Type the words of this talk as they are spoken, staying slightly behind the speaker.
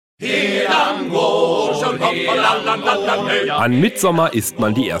An Midsommar isst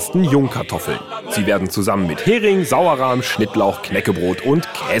man die ersten Jungkartoffeln. Sie werden zusammen mit Hering, Sauerrahm, Schnittlauch, Knäckebrot und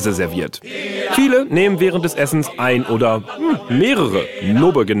Käse serviert. Viele nehmen während des Essens ein oder mehrere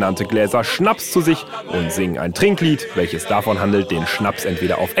Nubbe genannte Gläser Schnaps zu sich und singen ein Trinklied, welches davon handelt, den Schnaps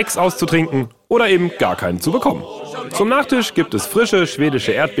entweder auf Ex auszutrinken oder eben gar keinen zu bekommen. Zum Nachtisch gibt es frische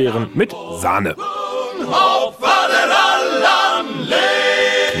schwedische Erdbeeren mit Sahne.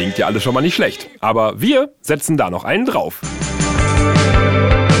 Klingt ja alles schon mal nicht schlecht, aber wir setzen da noch einen drauf.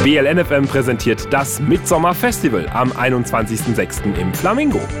 BLN-FM präsentiert das Midsommar Festival am 21.06. im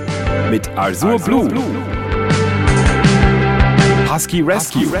Flamingo. Mit Azure Blue, Husky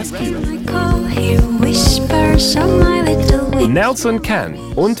Rescue, Nelson Can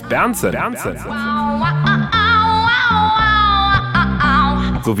und Bernsen.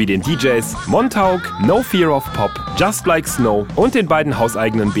 Sowie den DJs Montauk, No Fear of Pop, Just Like Snow und den beiden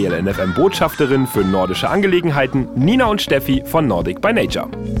hauseigenen BLN-FM-Botschafterinnen für nordische Angelegenheiten Nina und Steffi von Nordic by Nature.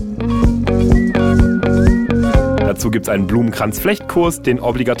 Dazu gibt's einen Blumenkranz-Flechtkurs, den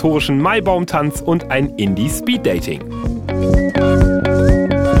obligatorischen Maibaumtanz und ein Indie-Speed-Dating.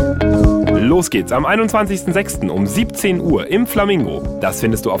 Los geht's am 21.06. um 17 Uhr im Flamingo. Das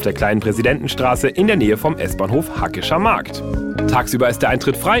findest du auf der kleinen Präsidentenstraße in der Nähe vom S-Bahnhof Hackescher Markt. Tagsüber ist der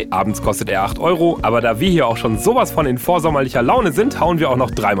Eintritt frei, abends kostet er 8 €, aber da wir hier auch schon sowas von in vorsommerlicher Laune sind, hauen wir auch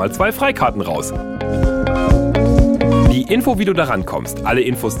noch 3x2 Freikarten raus. Die Info, wie du da rankommst, alle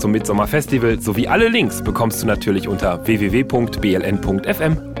Infos zum Midsommar Festival sowie alle Links bekommst du natürlich unter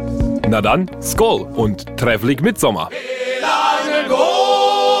www.bln.fm. Na dann, Skål und trefflich Midsommar!